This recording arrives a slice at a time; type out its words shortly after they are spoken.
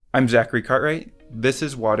I'm Zachary Cartwright. This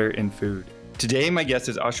is Water and Food. Today, my guest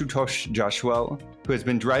is Ashutosh Jaiswal, who has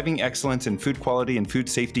been driving excellence in food quality and food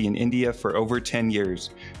safety in India for over 10 years.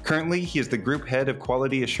 Currently, he is the Group Head of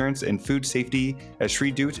Quality Assurance and Food Safety at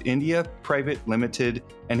Sri Dut India Private Limited,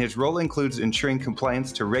 and his role includes ensuring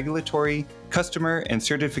compliance to regulatory, customer, and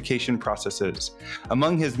certification processes.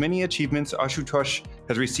 Among his many achievements, Ashutosh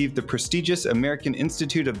has received the prestigious American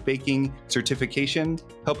Institute of Baking certification,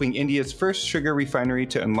 helping India's first sugar refinery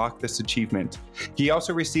to unlock this achievement. He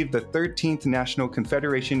also received the 13th National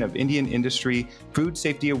Confederation of Indian Industry Food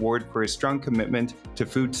Safety Award for his strong commitment to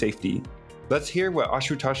food safety. Let's hear what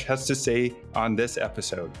Ashutosh has to say on this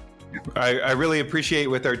episode. I really appreciate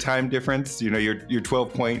with our time difference. You're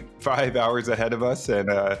 12.5 hours ahead of us, and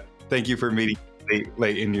thank you for meeting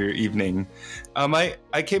late in your evening.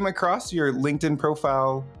 I came across your LinkedIn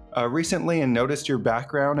profile recently and noticed your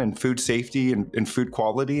background in food safety and food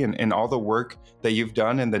quality and all the work that you've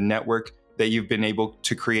done and the network that you've been able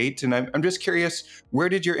to create. And I'm just curious, where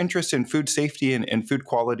did your interest in food safety and food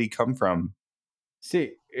quality come from?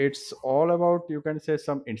 See, it's all about, you can say,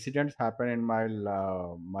 some incidents happen in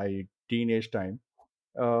my teenage time.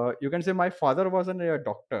 You can say my father was a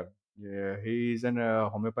doctor. Yeah, he's an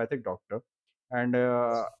homeopathic doctor, and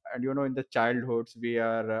in the childhoods we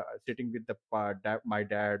are sitting with my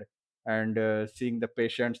dad and seeing the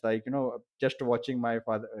patients, like just watching my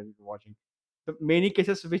father watching the many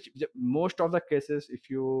cases, which most of the cases,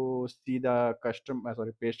 if you see the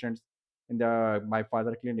patients in the my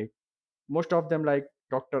father clinic, most of them like,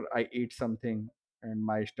 doctor, I ate something and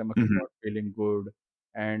my stomach is Mhm. not feeling good.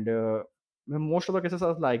 And most of the cases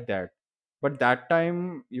are like that. But that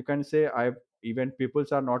time, you can say, I even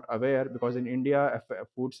peoples are not aware, because in India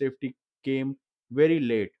food safety came very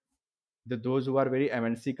late. Those who are very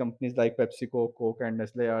MNC companies like PepsiCo, Coke, and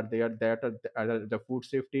Nestle are they are that are the food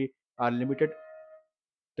safety are limited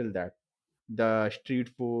till that. The street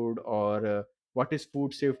food, or what is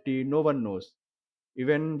food safety, no one knows.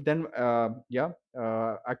 Even then,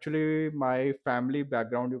 actually my family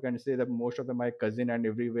background, you can say that most of my cousin and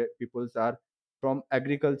everywhere peoples are from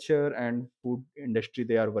agriculture and food industry,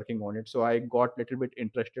 they are working on it. So I got little bit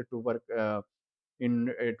interested to work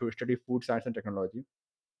in to study food science and technology.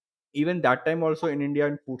 Even that time also, in India,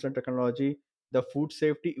 in foods and technology, the food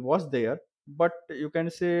safety was there, but you can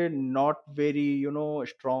say not very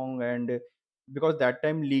strong. And because that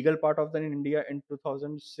time legal part of the in India in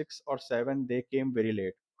 2006 or 7, they came very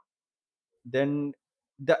late. Then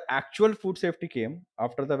the actual food safety came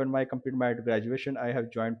after the when I completed my graduation. I have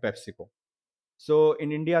joined PepsiCo. So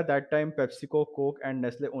in India that time, PepsiCo, Coke, and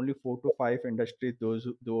Nestle, only 4 to 5 industries.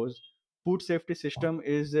 Those food safety system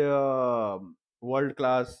is world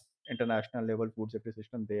class, international level food safety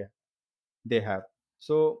system they have.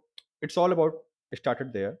 So it's all about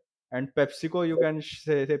started there. And PepsiCo, you can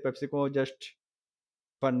say PepsiCo just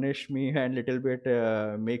punish me and little bit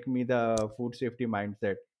make me the food safety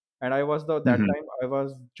mindset. And I was the that Mhm. time I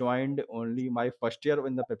was joined only my first year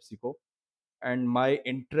in the PepsiCo. And my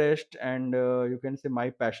interest and you can say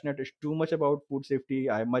my passionate is too much about food safety.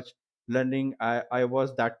 I much learning. I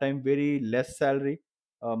was that time very less salary.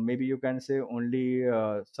 Maybe you can say only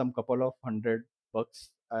some couple of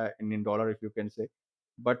 $100 in dollar, if you can say.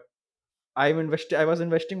 But I was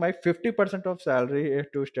investing my 50% of salary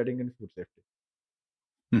to studying in food safety.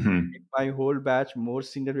 Mhm. My whole batch, more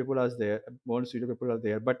senior people are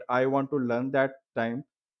there, but I want to learn that time.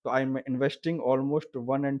 So I'm investing almost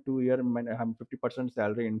 1 and 2 year, I'm 50%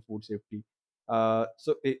 salary in food safety.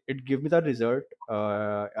 So it give me the result.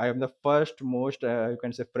 I am the first most you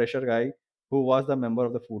can say fresher guy who was the member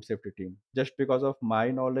of the food safety team, just because of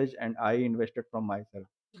my knowledge, and I invested from myself.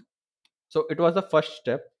 So it was the first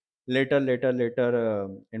step. Later,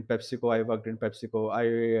 in PepsiCo, I worked in PepsiCo. I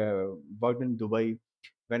worked in Dubai.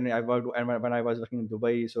 When I was working in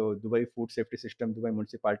Dubai, so Dubai food safety system, Dubai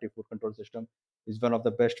municipality food control system, is one of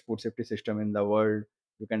the best food safety system in the world.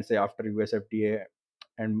 You can say after USFDA,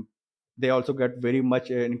 and they also get very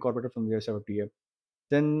much incorporated from USFDA.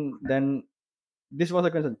 Then this was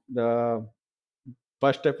the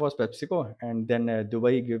first step was PepsiCo, and then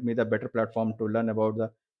Dubai gave me the better platform to learn about the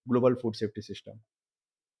global food safety system.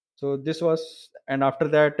 So this was, and after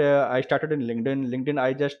that I started in LinkedIn.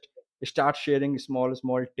 I just start sharing small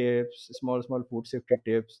tips, small food safety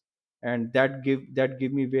tips. And that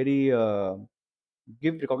give me very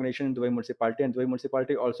give recognition in Dubai municipality. And Dubai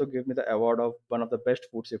municipality also gave me the award of one of the best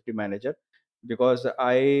food safety manager, because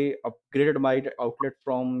I upgraded my outlet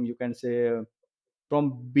from, you can say,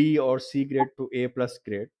 from B or C grade to A plus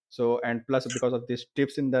grade. So, and plus, because of these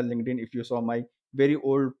tips in the LinkedIn, if you saw my very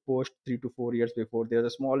old post 3 to 4 years before, there are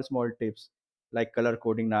small tips. like color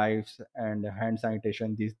coding knives and hand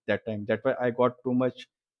sanitation. These that time that why I got too much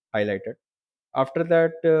highlighted. After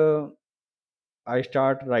that, I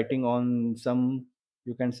start writing on some,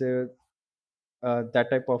 you can say, that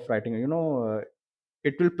type of writing.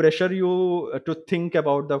 It will pressure you to think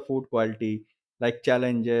about the food quality, like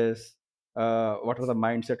challenges, what are the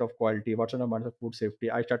mindset of quality, what's the mindset of food safety.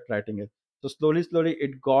 I start writing it. So slowly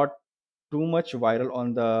it got too much viral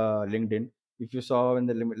on the LinkedIn. If you saw in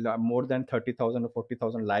the more than 30,000 or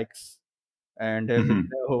 40,000 likes, and with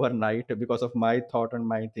Hmm. overnight, because of my thought and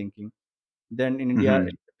my thinking. Then in India,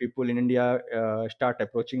 Hmm. people in India start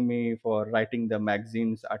approaching me for writing the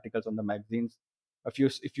magazines, articles on the magazines. If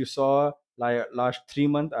you saw, like last 3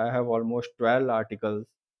 months, I have almost 12 articles.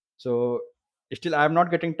 So still I am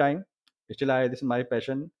not getting time. Still, I this is my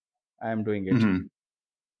passion. I am doing it. Hmm.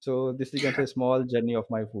 So this, you can say, small journey of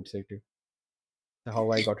my food safety, how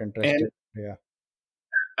I got And interested. Yeah.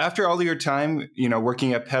 after all of your time,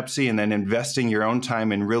 working at Pepsi and then investing your own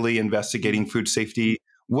time in really investigating food safety,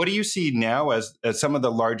 what do you see now as some of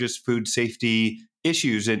the largest food safety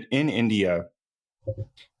issues in India?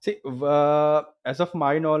 See, as of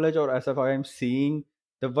my knowledge, or as of I am seeing,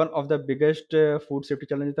 the one of the biggest food safety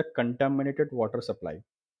challenge is the contaminated water supply.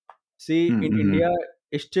 See, in Mm-hmm. India,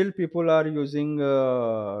 still people are using,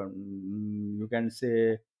 you can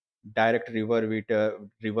say, direct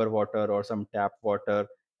river water or some tap water,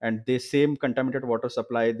 and the same contaminated water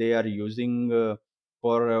supply they are using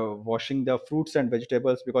for washing the fruits and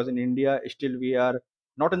vegetables. Because in India, still we are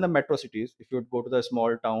not in the metro cities. If you go to the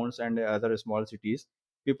small towns and other small cities,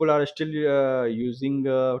 people are still using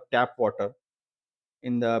tap water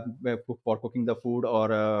in the for cooking the food,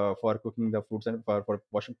 or for cooking the foods and for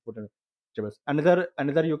washing food and vegetables.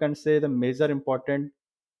 Another, you can say, the major important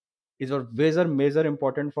is, or major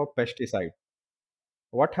important for pesticide.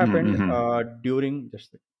 What happened Mm-hmm. during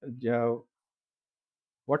just uh,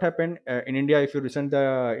 what happened in India? If you listen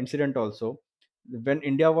the incident also, when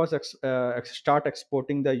India was start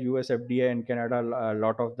exporting the US FDA and Canada a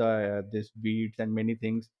lot of the this weeds and many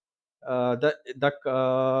things, the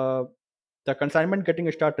consignment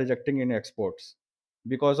getting start rejecting in exports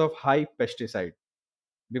because of high pesticide.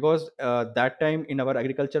 Because that time in our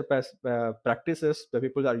agriculture practices, the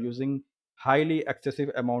people are using highly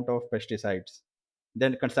excessive amount of pesticides.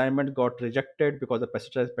 Then consignment got rejected because the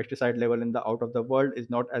pesticide level in the out of the world is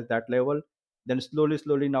not at that level. Then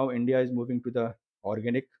slowly now India is moving to the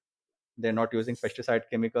organic. They're not using pesticide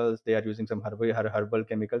chemicals, they are using some herbal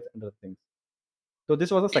chemicals and other things. So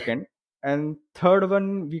this was the second. And third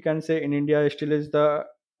one, we can say, in India still is the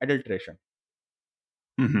adulteration.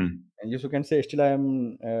 Mm-hmm. And yes, you can say still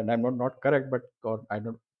I'm not correct, but God, I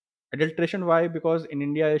don't. Adulteration, why? Because in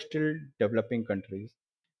India is still developing countries,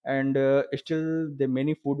 and still the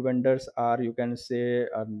many food vendors are, you can say,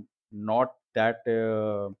 are not that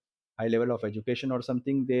high level of education or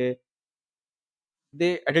something. They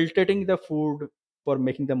adulterating the food for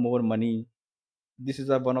making them more money. This is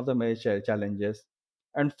one of the major challenges.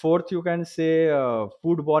 And fourth, you can say,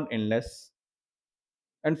 foodborne illness.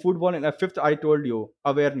 And foodborne, fifth, I told you,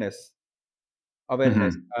 awareness.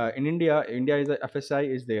 Mm-hmm. In India is a FSI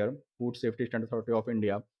is there, Food Safety Standard Authority of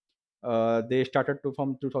India. They started to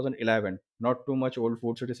from 2011, not too much old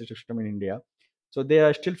food safety system in India. So they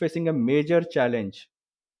are still facing a major challenge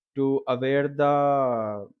to aware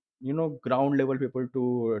the, ground level people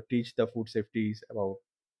to teach the food safeties about.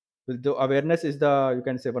 The awareness is the, you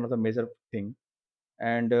can say, one of the major thing.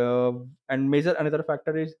 And major another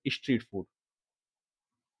factor is street food.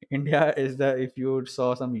 India is the, if you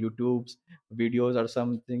saw some YouTube's videos or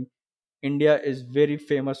something, India is very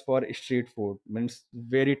famous for street food. Means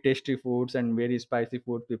very tasty foods and very spicy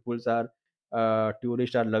food. People's are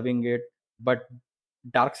tourists are loving it. But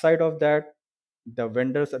dark side of that, the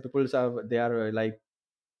vendors, people's are, they are like,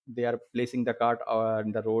 they are placing the cart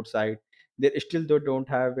on the roadside. They still don't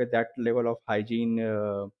have that level of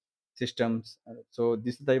hygiene systems. So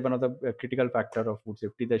this is the one of the critical factor of food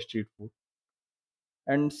safety, the street food.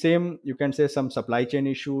 And same, you can say, some supply chain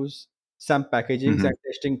issues, some packagings Mm-hmm. and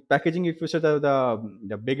testing. Packaging, if you say,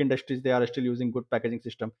 the big industries, they are still using good packaging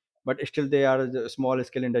system, but still they are the small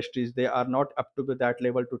scale industries, they are not up to that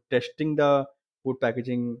level to testing the food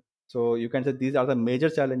packaging. So you can say these are the major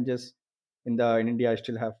challenges in India. I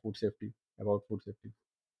still have food safety, about food safety.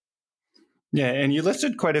 Yeah, and you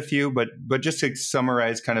listed quite a few, but just to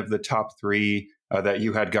summarize, kind of the top three that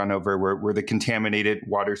you had gone over were the contaminated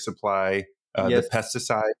water supply, the Yes,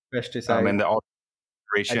 pesticide, pesticide, and the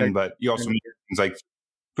alteration. adult, But you also and mentioned things like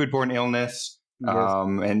foodborne illness, yes,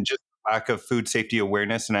 and just lack of food safety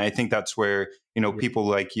awareness. And I think that's where yes, people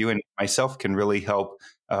like you and myself can really help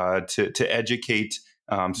to educate,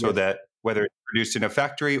 so yes, that whether it's produced in a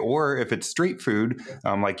factory, or if it's street food,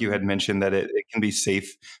 like you had mentioned, that it can be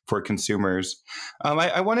safe for consumers.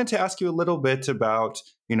 I wanted to ask you a little bit about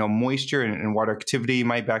moisture and water activity.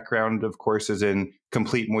 My background, of course, is in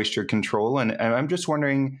complete moisture control, and I'm just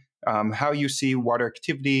wondering how you see water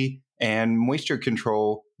activity and moisture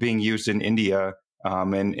control being used in India,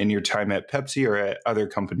 and in your time at Pepsi or at other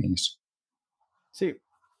companies. See,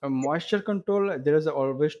 moisture control, there is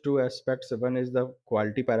always two aspects. One is the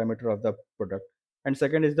quality parameter of the product, and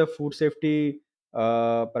second is the food safety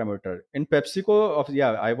parameter. In PepsiCo,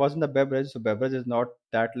 yeah, I was in the beverage, so beverage is not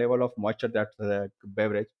that level of moisture that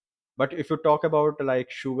beverage. But if you talk about like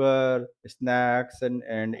sugar, snacks, and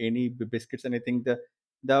any biscuits, anything,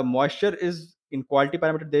 the moisture is in quality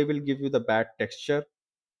parameter. They will give you the bad texture,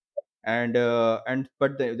 and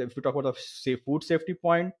but if you talk about the food safety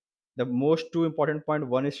point, the most two important point,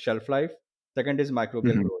 one is shelf life, second is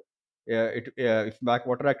microbial Mhm. growth. It if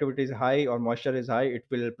water activity is high or moisture is high, it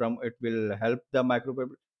will help the microbial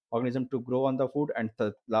organism to grow on the food. And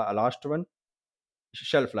the last one,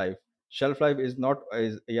 shelf life. Shelf life is not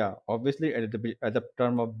is yeah, obviously at at the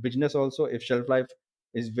term of business also, if shelf life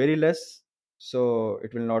is very less, so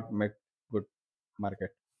it will not make good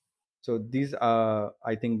market. So these are,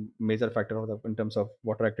 I think, major factor of in terms of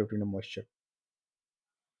water activity and moisture.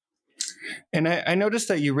 And I noticed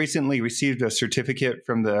that you recently received a certificate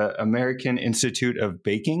from the American Institute of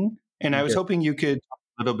Baking, and I was Yes. hoping you could talk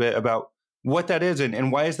a little bit about what that is,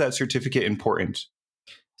 and why is that certificate important?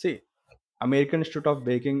 See, American Institute of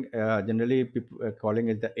Baking, generally people calling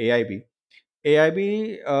it the AIB.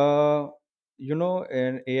 AIB,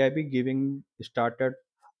 and AIB giving started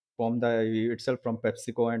from the itself from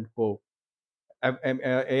PepsiCo and Coke.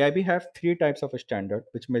 AIB have three types of a standard,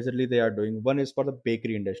 which majorly they are doing. One is for the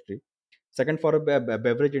bakery industry, second for a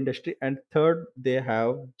beverage industry, and third they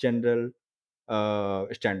have general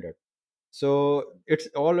standard. So it's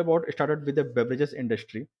all about started with the beverages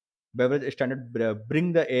industry. Beverage standard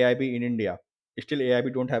bring the AIB in India. Still, AIB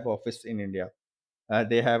don't have office in India.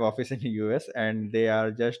 They have office in the US, and they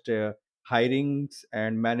are just hiring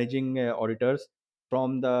and managing auditors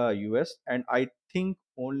from the US. And I think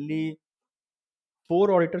only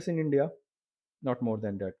four auditors in India, not more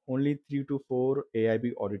than that. Only 3 to 4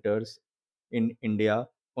 AIB auditors in India.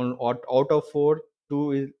 Out of four,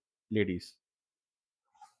 two is ladies,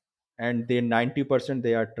 and they 90%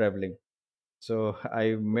 they are traveling. So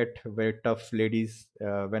I met very tough ladies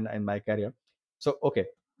when in my career. So okay,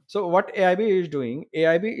 so what AIB is doing,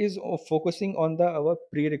 AIB is focusing on the our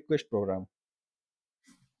pre-request program.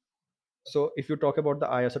 So if you talk about the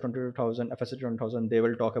ISO 22000, FSC 20000, they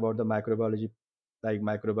will talk about the microbiology, like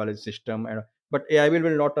microbiology system, and but AIB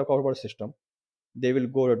will not talk about system. They will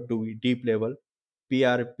go to deep level.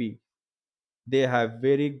 PRP, they have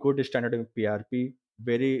very good standard of PRP,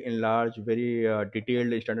 very enlarged, very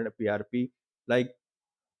detailed standard of PRP. Like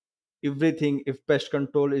everything, if pest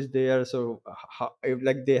control is there, so if,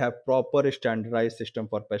 like they have proper standardized system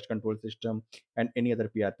for pest control system and any other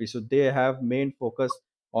PRP. So they have main focus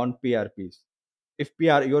on PRPs. If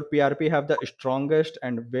your PRP have the strongest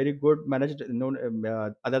and very good managed,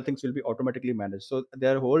 other things will be automatically managed. So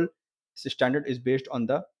their whole standard is based on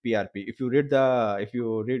the PRP. If you read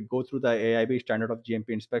go through the AIB standard of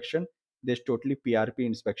GMP inspection, there's totally PRP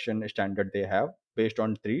inspection standard they have based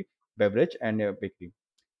on three: beverage and bakery.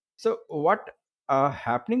 So what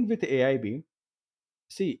happening with AIB?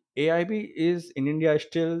 See, AIB is in India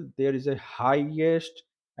still there is a highest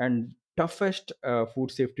and toughest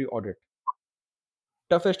food safety audit.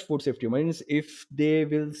 Toughest food safety means if they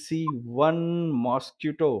will see one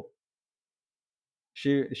mosquito,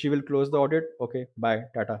 she will close the audit. Okay, bye,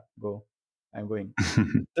 tata, go. I'm going.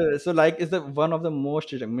 So like is the one of the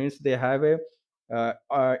most means they have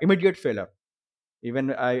a immediate failure.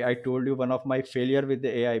 Even I told you one of my failure with the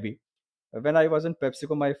AIB. When I was in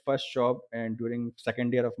PepsiCo, my first job, and during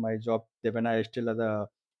second year of my job, when I still as a,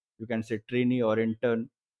 you can say, trainee or intern,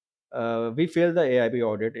 we failed the AIB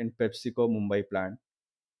audit in PepsiCo Mumbai plant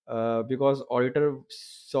because auditor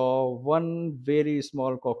saw one very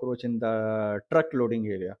small cockroach in the truck loading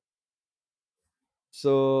area.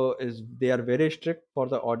 So is they are very strict for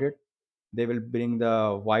the audit. They will bring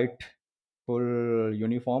the white full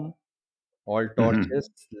uniform, all Mhm. torches,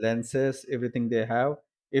 lenses, everything they have.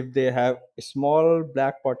 If they have a small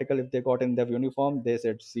black particle, if they got in their uniform, they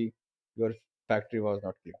said, "See, your factory was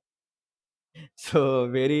not clean." So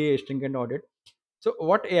very stringent audit. So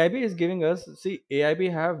what AIB is giving us, see, AIB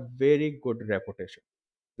have very good reputation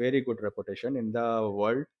in the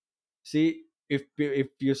world. See, if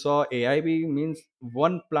you saw AIB means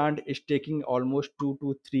one plant is taking almost 2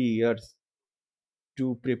 to 3 years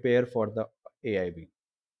to prepare for the AIB.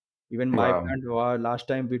 Even my Wow. plant, last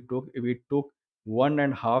time we took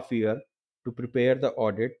 1.5 year to prepare the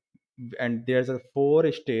audit, and there's a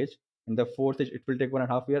four stage. In the fourth stage, it will take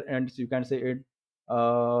 1.5 year, and you can say it.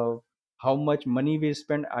 Uh, how much money we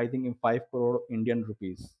spend? I think in 5 crore Indian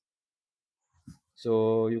rupees.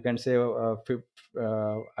 So you can say,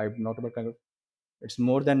 I'm not about kind of. It's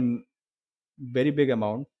more than very big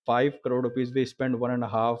amount. 5 crore rupees we spend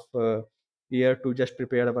 1.5 year to just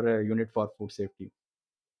prepare our unit for food safety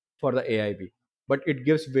for the AIB. But it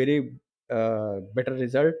gives very better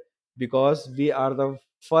result because we are the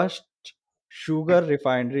first sugar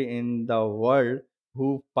refinery in the world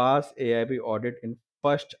who passed AIB audit in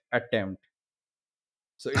first attempt.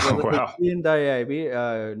 So it was Oh, a wow. history in the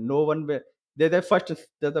AIB. No one they're the first.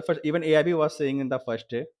 They're the first. Even AIB was saying in the first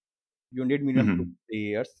day, you need minimum two Mhm. 3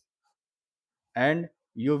 years, and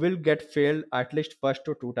you will get failed at least first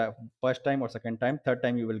to two time, first time or second time, third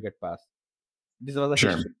time you will get passed. This was the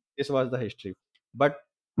Sure. history. This was the history. But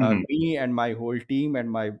Mhm. me and my whole team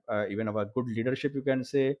and my even our good leadership, you can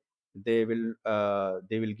say, they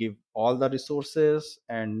will give all the resources,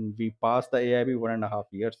 and we pass the AIB 1.5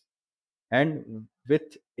 years, and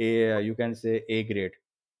with a, you can say, A grade.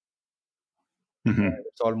 Mhm.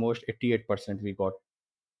 It's almost 88% we got.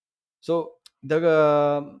 So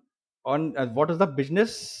the on what is the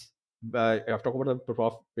business? If I talk about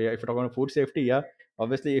if you talk about food safety, yeah,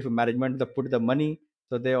 obviously if management they put the money,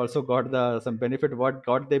 so they also got the some benefit. What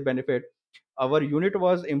got they benefit? Our unit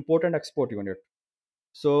was import and export unit.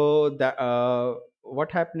 So that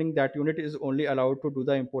what happening, that unit is only allowed to do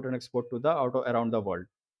the import and export to the out of, around the world.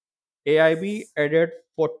 AIB added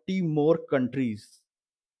 40 more countries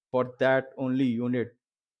for that only unit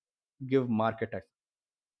give market access.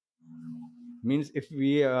 Means if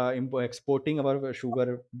we exporting our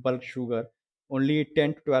sugar, bulk sugar, only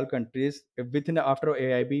 10 to 12 countries, if within after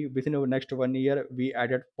AIB, within our next 1 year we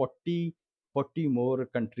added 40 more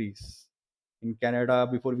countries. In Canada,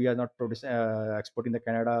 before we are not exporting the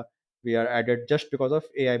Canada, we are added just because of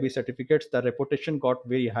AIB certificates. The reputation got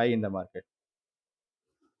very high in the market.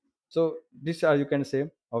 So this are, you can say,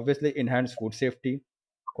 obviously enhance food safety,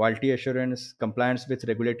 quality assurance, compliance with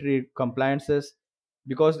regulatory compliances.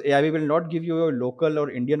 Because AIB will not give you a local or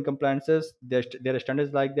Indian compliances. Their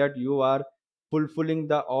standards like that you are fulfilling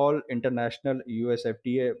the all international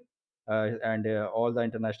USFTA and all the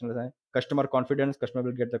international customer confidence. Customer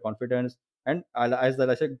will get the confidence, and as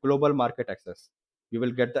I said, global market access. You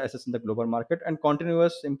will get the access in the global market and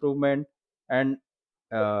continuous improvement, and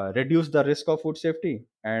reduce the risk of food safety,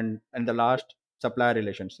 and the last, supplier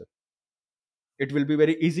relationship. It will be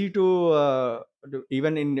very easy to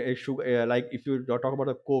even in a sugar, like if you talk about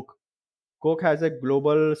the Coke has a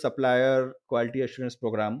global supplier quality assurance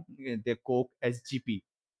program, the Coke SGP.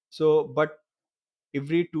 So but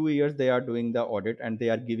every 2 years they are doing the audit, and they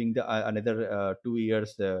are giving the another 2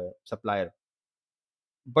 years supplier.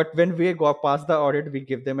 But when we go past the audit, we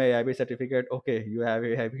give them a AIB certificate. Okay, you have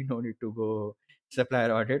AIB, no need to go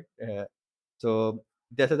supplier audit. So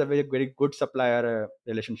this is a very good supplier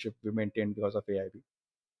relationship we maintain because of AIB.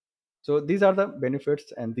 So these are the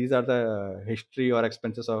benefits, and these are the history or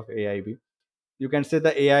expenses of AIB. You can say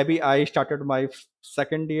the AIB. I started my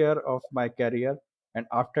second year of my career, and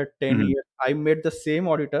after 10 Mhm. years, I met the same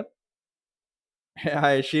auditor.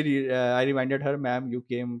 I reminded her, ma'am, you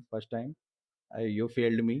came first time. You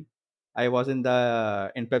failed me. I was in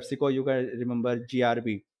PepsiCo. You guys remember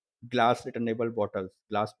GRB, glass returnable bottles,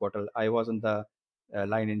 glass bottle. I was in the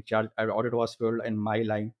line in charge. Our audit was filled in my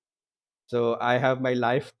line. So I have my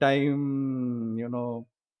lifetime.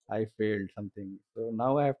 I failed something. So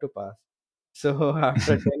now I have to pass. So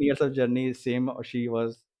after 10 years of journey, same she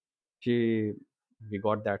we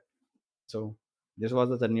got that. So this was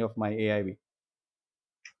the journey of my AIB.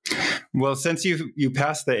 Well, since you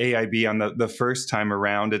passed the AIB on the first time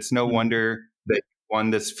around, it's no Hmm. wonder that you won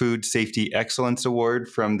this Food Safety Excellence Award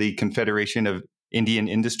from the Confederation of Indian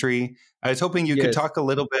Industry. I was hoping you could Yes. talk a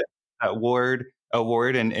little bit about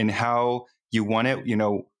award and how you won it.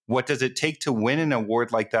 What does it take to win an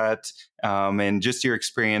award like that, and just your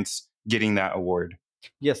experience getting that award.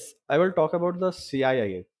 Yes, I will talk about the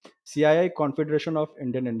CII. CII, Confederation of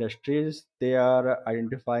Indian Industries. They are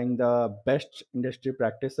identifying the best industry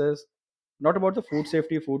practices, not about the food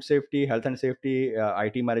safety, health and safety,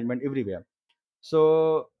 IT management, everywhere.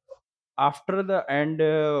 So after the and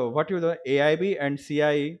what you the AIB and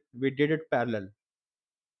CII, we did it parallel.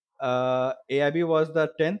 AIB was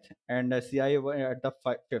the 10th, and CII was at the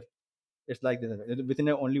 5th. It's like this within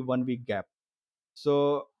only 1 week gap.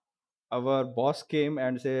 So our boss came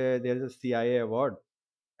and said there is a CIA award,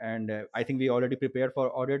 and I think we already prepared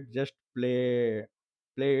for audit. Just play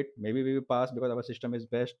it. Maybe we will pass because our system is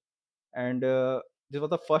best. And this was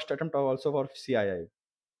the first attempt also for CII.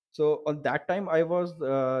 So on that time, I was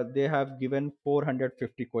they have given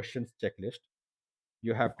 450 questions checklist.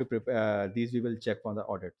 You have to prepare these. We will check on the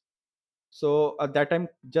audit. So at that time,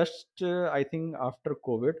 just I think after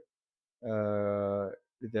COVID,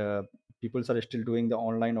 the people are still doing the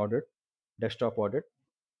online audit, desktop audit.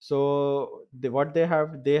 So what they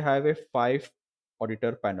have a five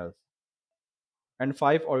auditor panels and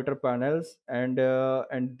five auditor panels, and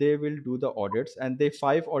they will do the audits, and they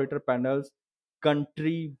five auditor panels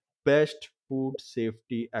country best food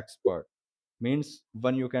safety expert. Means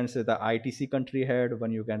one you can say the ITC country head,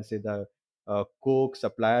 one you can say the Coke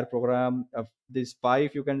supplier program. These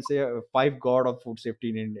five you can say five god of food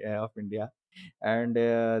safety of India, and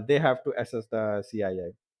they have to assess the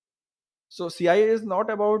CII. So CII is not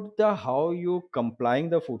about the how you complying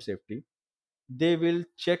the food safety. They will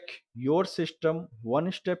check your system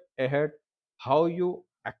one step ahead. How you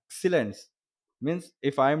excellence means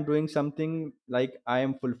if I am doing something like I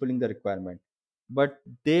am fulfilling the requirement, but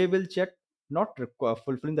they will check not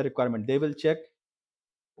fulfilling the requirement. They will check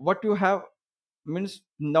what you have means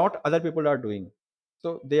not other people are doing.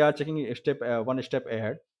 So they are checking a step one step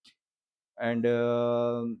ahead, and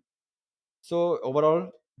so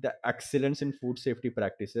overall, the excellence in food safety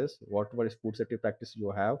practices. What is food safety practice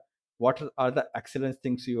you have? What are the excellence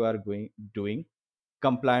things you are doing?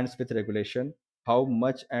 Compliance with regulation. How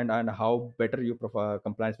much and how better you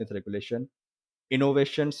compliance with regulation.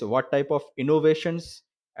 Innovations. What type of innovations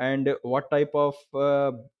and what type of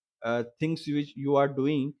things which you are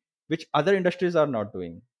doing, which other industries are not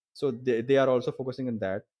doing. So they are also focusing on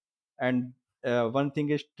that. And one thing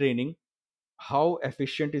is training. How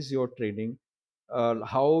efficient is your training,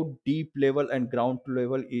 how deep level and ground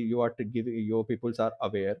level you are to give your peoples are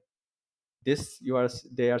aware. This you are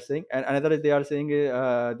they are saying, and another is they are saying they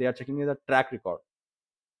are checking the track record.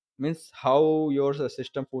 Means how your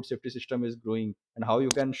system food safety system is growing and how you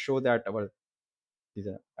can show that our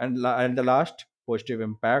and the last positive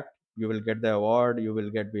impact. You will get the award, you will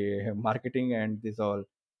get the marketing and these all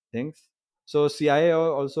things. So CIA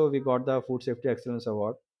also we got the food safety excellence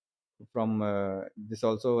award from this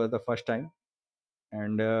also the first time.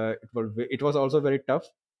 And it was also very tough.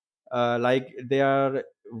 Like they are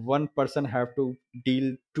one person have to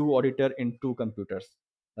deal two auditor in two computers.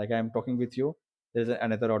 Like I am talking with you, there's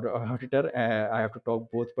another auditor. I have to talk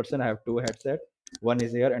both person. I have two headset. One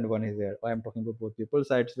is here and one is there. I am talking to both people.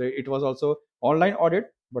 So it was also online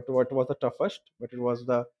audit, but what was the toughest? But it was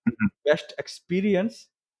the best experience.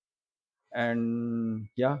 And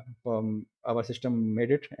yeah, our system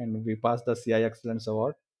made it, and we passed the CI Excellence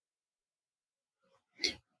Award.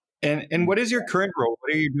 And what is your current role?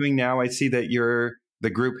 What are you doing now? I see that you're the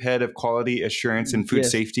group head of quality assurance and food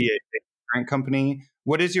Yes. safety at a current company.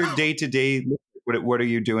 What is your day to day? What are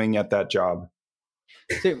you doing at that job?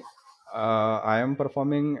 See, I am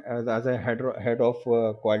performing as a head of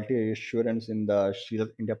quality assurance in the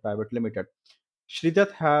Shridath India Private Limited.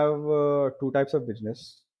 Shridath have two types of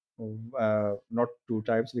business, not two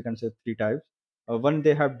types, we can say three types. One,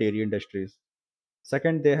 they have dairy industries.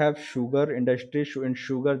 Second, they have sugar industry. In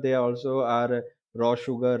sugar, they also are raw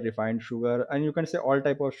sugar, refined sugar, and you can say all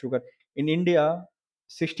type of sugar. In India,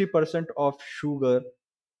 60% of sugar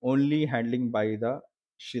only handling by the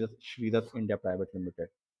Shridath India Private Limited.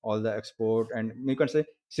 All the export, and you can say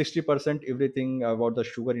 60% everything about the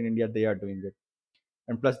sugar in India they are doing it.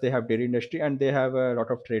 And plus they have dairy industry and they have a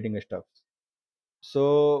lot of trading stuff.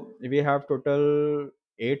 So we have total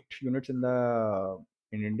 8 units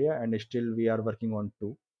in India, and still we are working on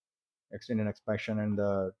two extend and expansion and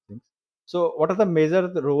the things. So, what are the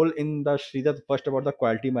major role in the Sridhar? First, about the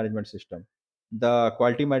quality management system. The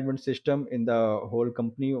quality management system in the whole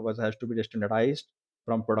company was has to be standardized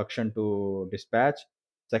from production to dispatch.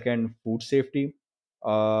 Second, food safety.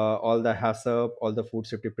 All the HACCP, all the food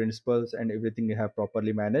safety principles, and everything we have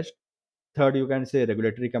properly managed. Third, you can say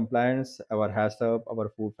regulatory compliance, our HACCP, our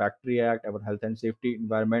Food Factory Act, our health and safety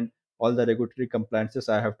environment, all the regulatory compliances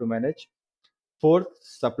I have to manage. Fourth,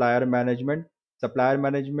 supplier management. Supplier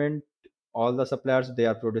management, all the suppliers they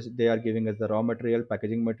are producing, they are giving us the raw material,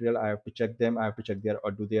 packaging material. I have to check them. I have to check their or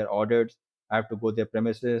do their audits. I have to go their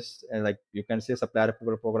premises, and like you can say supplier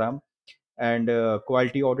approval program. And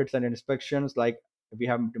quality audits and inspections. Like we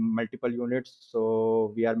have multiple units,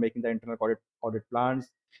 so we are making the internal audit plans.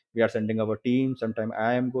 We are sending our team. Sometimes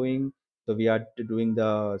I am going. So we are doing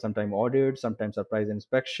the sometime audit, sometimes surprise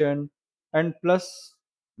inspection, and plus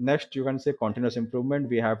next you can say continuous improvement.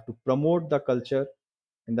 We have to promote the culture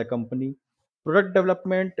in the company. Product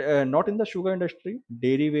development, not in the sugar industry,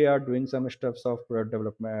 dairy we are doing some stuffs of product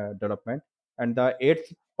development. And the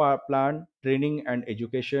eighth plan training and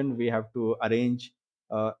education. We have to arrange.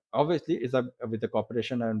 Obviously, is a with the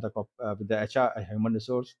cooperation and with the HR human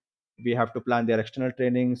resource. We have to plan their external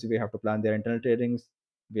trainings. We have to plan their internal trainings.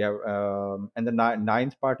 We have and the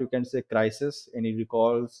ninth part, you can say, crisis, any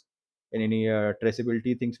recalls and any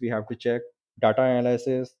traceability things we have to check, data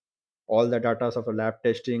analysis, all the data of a lab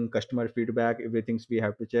testing, customer feedback, everything we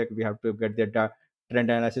have to check. We have to get the trend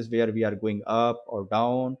analysis where we are going up or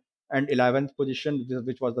down. And 11th position,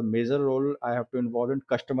 which was the major role, I have to involve in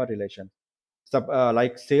customer relation.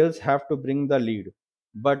 Like sales have to bring the lead,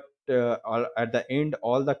 but at the end,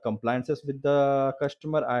 all the compliances with the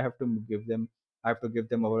customer, I have to give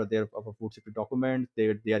them over their of a food safety document. They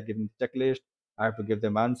are giving the checklist. I have to give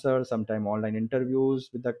them answers, sometime online interviews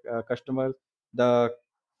with the customers. The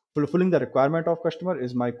fulfilling the requirement of customer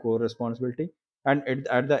is my core responsibility. And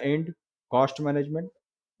at the end, cost management,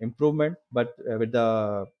 improvement, but with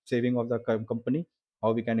the saving of the company,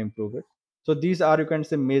 how we can improve it. So these are, you can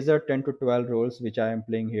say, major 10 to 12 roles which I am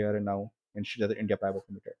playing here and now in Sridhar India Private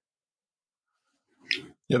Limited.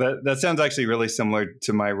 Yeah, that sounds actually really similar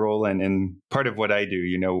to my role and part of what I do,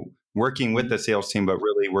 working with Mhm. the sales team, but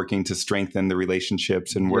really working to strengthen the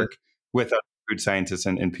relationships and Yes. work with other food scientists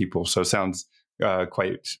and people. So sounds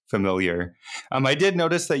quite familiar. I did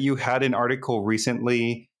notice that you had an article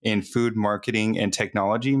recently in Food Marketing and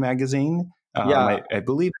Technology magazine. Yeah. I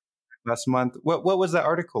believe last month. What was that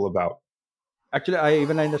article about? Actually, I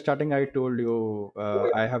even in the starting I told you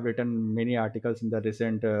I have written many articles in the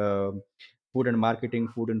recent food and marketing,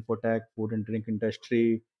 food infotech, food and drink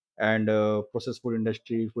industry, and processed food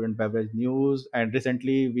industry, food and beverage news. And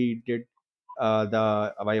recently we did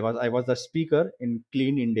the I was the speaker in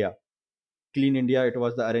Clean India. Clean India. It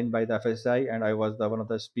was the arranged by the FSI, and I was the one of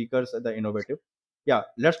the speakers at the innovative. Yeah,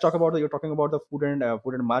 let's talk about you're talking about the food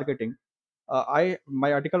and marketing. I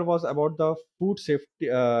My article was about the food safety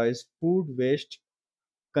is food waste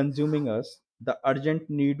consuming us, the urgent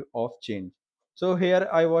need of change. So here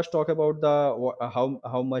I was talk about the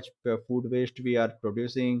how much food waste we are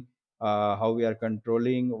producing, how we are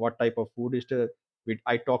controlling, what type of food is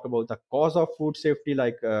I talk about the cause of food safety,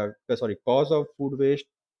 like cause of food waste,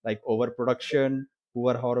 like overproduction,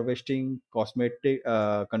 poor harvesting, cosmetic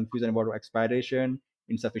confusion about expiration,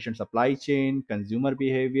 insufficient supply chain, consumer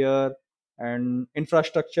behavior, and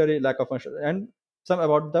infrastructure lack of and some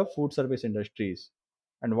about the food service industries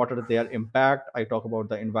and what are their impact. I talk about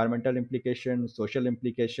the environmental implications, social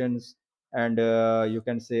implications, and you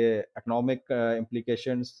can say economic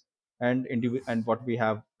implications, and and what we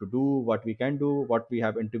have to do, what we can do, what we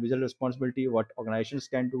have individual responsibility, what organizations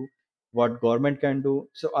can do, what government can do.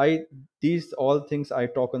 So I these all things I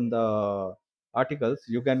talk in the articles.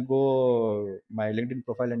 You can go my LinkedIn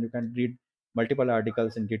profile and you can read multiple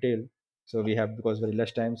articles in detail. So we have, because very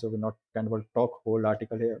less time, so we're not kind of talk whole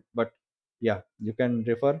article here, but yeah, you can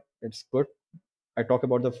refer, it's good. I talk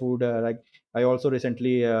about the food, like I also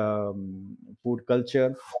recently food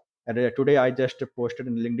culture. And today I just posted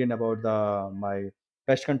in LinkedIn about the my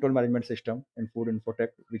pest control management system in food infotech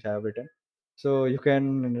which I have written. So you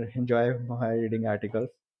can enjoy my reading articles.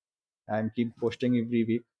 I'm keep posting every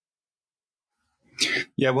week.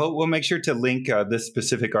 Yeah, well, we'll make sure to link this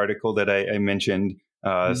specific article that I mentioned so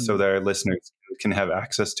Mhm. that our listeners can have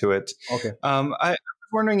access to it. Okay. I was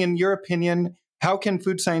wondering, in your opinion, how can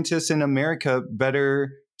food scientists in America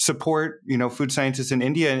better support, food scientists in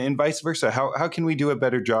India and vice versa? How can we do a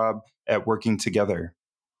better job at working together?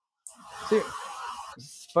 See,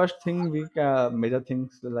 first thing we can major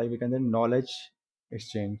things like we can then knowledge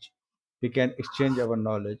exchange. We can exchange our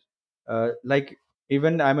knowledge, like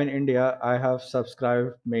even I'm in India, I have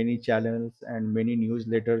subscribed many channels and many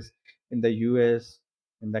newsletters in the US,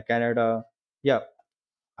 in the Canada. Yeah,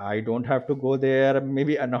 I don't have to go there,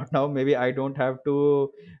 maybe not now, maybe I don't have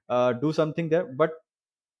to do something there, but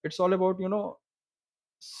it's all about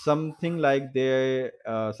something like there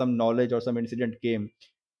some knowledge or some incident came,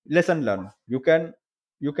 lesson learn. You can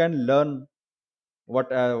learn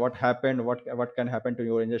what happened, what can happen to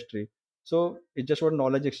your industry. So it's just what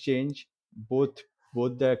knowledge exchange. Both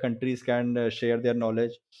the countries can share their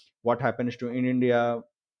knowledge. What happens to in India,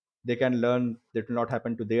 they can learn that will not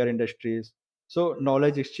happen to their industries. So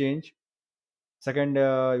knowledge exchange. Second,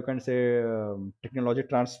 you can say technology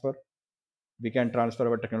transfer. We can transfer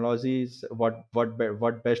our technologies, what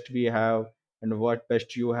best we have and what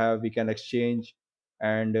best you have, we can exchange.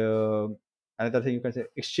 And another thing, you can say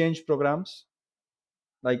exchange programs.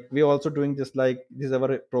 Like we also doing this, like this is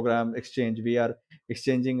our program exchange. We are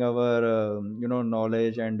exchanging our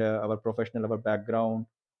knowledge and our professional, our background.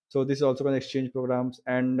 So this is also an exchange programs.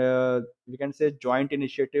 And we can say joint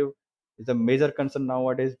initiative is a major concern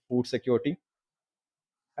nowadays, food security.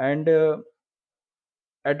 and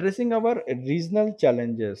addressing our regional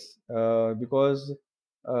challenges, because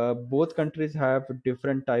both countries have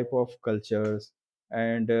different type of cultures,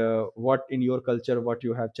 and what in your culture what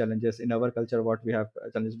you have challenges, in our culture what we have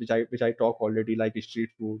challenges, which I talk already, like street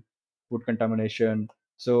food contamination.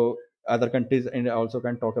 So other countries and also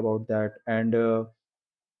can talk about that. And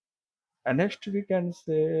next we can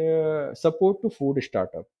say support to food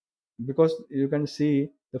startup, because you can see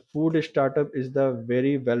the food startup is the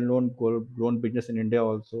very well-known grown business in India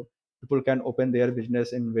also. People can open their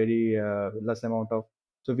business in very less amount of,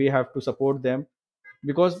 so we have to support them,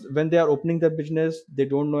 because when they are opening the business they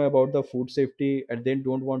don't know about the food safety and they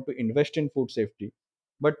don't want to invest in food safety.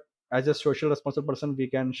 But as a social responsible person we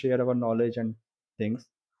can share our knowledge and things.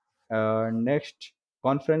 Next,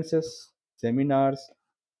 conferences, seminars,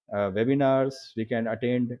 webinars we can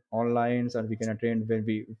attend online, and we can attend when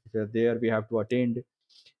if we are there we have to attend.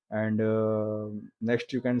 And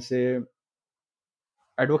next you can say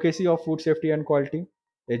advocacy of food safety and quality,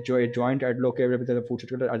 a joint advocate with the food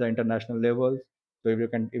safety at the international level, so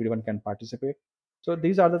everyone can participate. So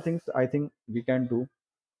these are the things I think we can do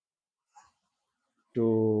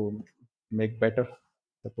to make better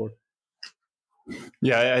support.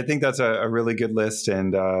 Yeah, I think that's a really good list.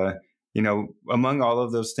 And, among all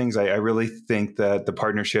of those things, I really think that the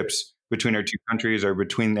partnerships between our two countries, or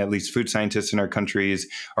between at least food scientists in our countries,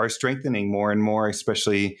 are strengthening more and more,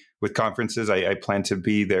 especially with conferences. I plan to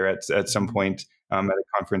be there at some Mhm. point, at a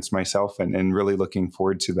conference myself, and really looking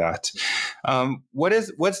forward to that.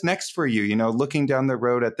 What's next for you? Looking down the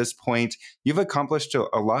road at this point, you've accomplished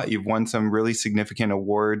a lot. You've won some really significant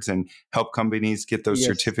awards and helped companies get those Yes.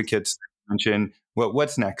 certificates mentioned.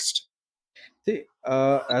 What's next? See,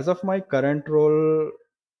 as of my current role,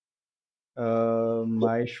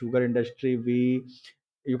 my sugar industry, we,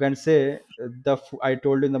 you can say, I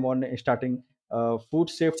told you in the morning starting, food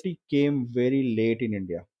safety came very late in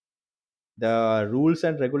India. The rules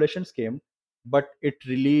and regulations came, but it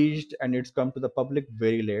released and it's come to the public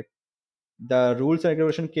very late. The rules and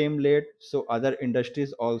regulation came late, so other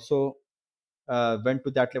industries also went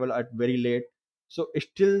to that level at very late. So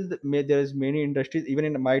still there is many industries, even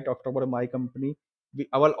in my talked about my company,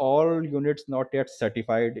 our all units not yet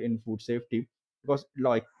certified in food safety, because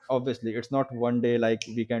like obviously it's not one day like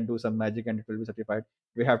we can do some magic and it will be certified.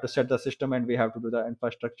 We have to set the system and we have to do the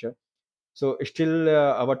infrastructure. So still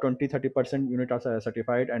our 20-30% unit are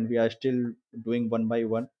certified and we are still doing one by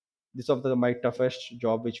one. This of the my toughest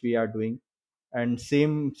job which we are doing. And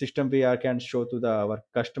same system we are can show to the our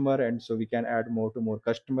customer, and so we can add more to more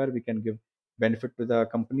customer, we can give benefit to the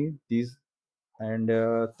company these. And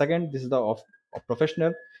second, this is the of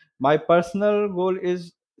professional. My personal goal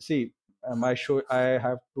is, see, my show I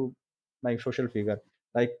have to my social figure,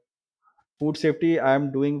 like food safety. I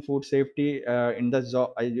am doing food safety in the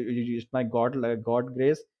job. It's my god, like god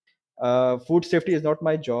grace. Food safety is not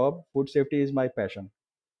my job, food safety is my passion.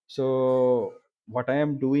 So what I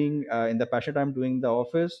am doing in the passion, I'm doing the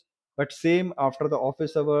office, but same after the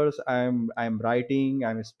office hours, I'm writing,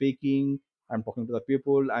 I'm speaking, I'm talking to the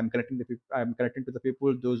people, I'm connecting the people, I'm connecting to the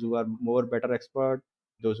people, those who are more better expert,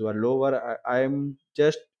 those who are lower. I'm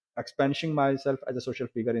just expanding myself as a social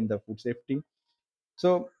figure in the food safety.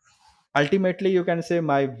 So ultimately you can say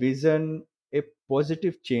my vision, a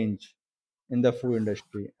positive change in the food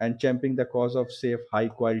industry and championing the cause of safe, high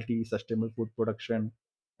quality, sustainable food production.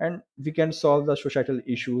 And we can solve the societal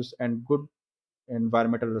issues and good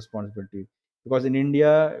environmental responsibility. Because in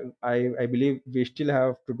India, I believe we still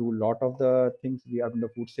have to do a lot of the things we have in the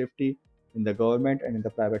food safety in the government and in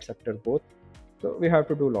the private sector both. So we have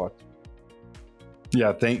to do a lot.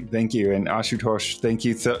 Yeah, thank you. And Ashutosh, thank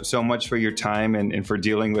you so much for your time, and for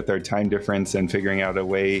dealing with our time difference and figuring out a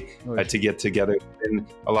way No issue. to get together. It's been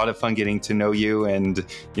a lot of fun getting to know you, and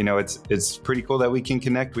it's pretty cool that we can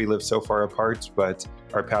connect. We live so far apart, but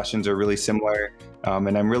our passions are really similar.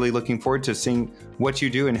 And I'm really looking forward to seeing what you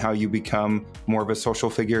do and how you become more of a social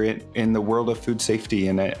figure in the world of food safety.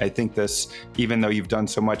 And I think this, even though you've done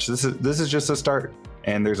so much, this is just a start,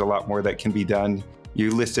 and there's a lot more that can be done.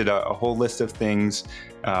 You listed a whole list of things.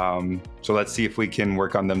 So let's see if we can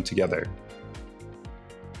work on them together.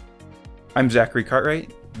 I'm Zachary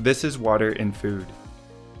Cartwright. This is Water in Food.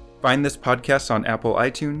 Find this podcast on Apple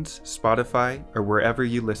iTunes, Spotify, or wherever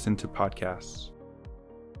you listen to podcasts.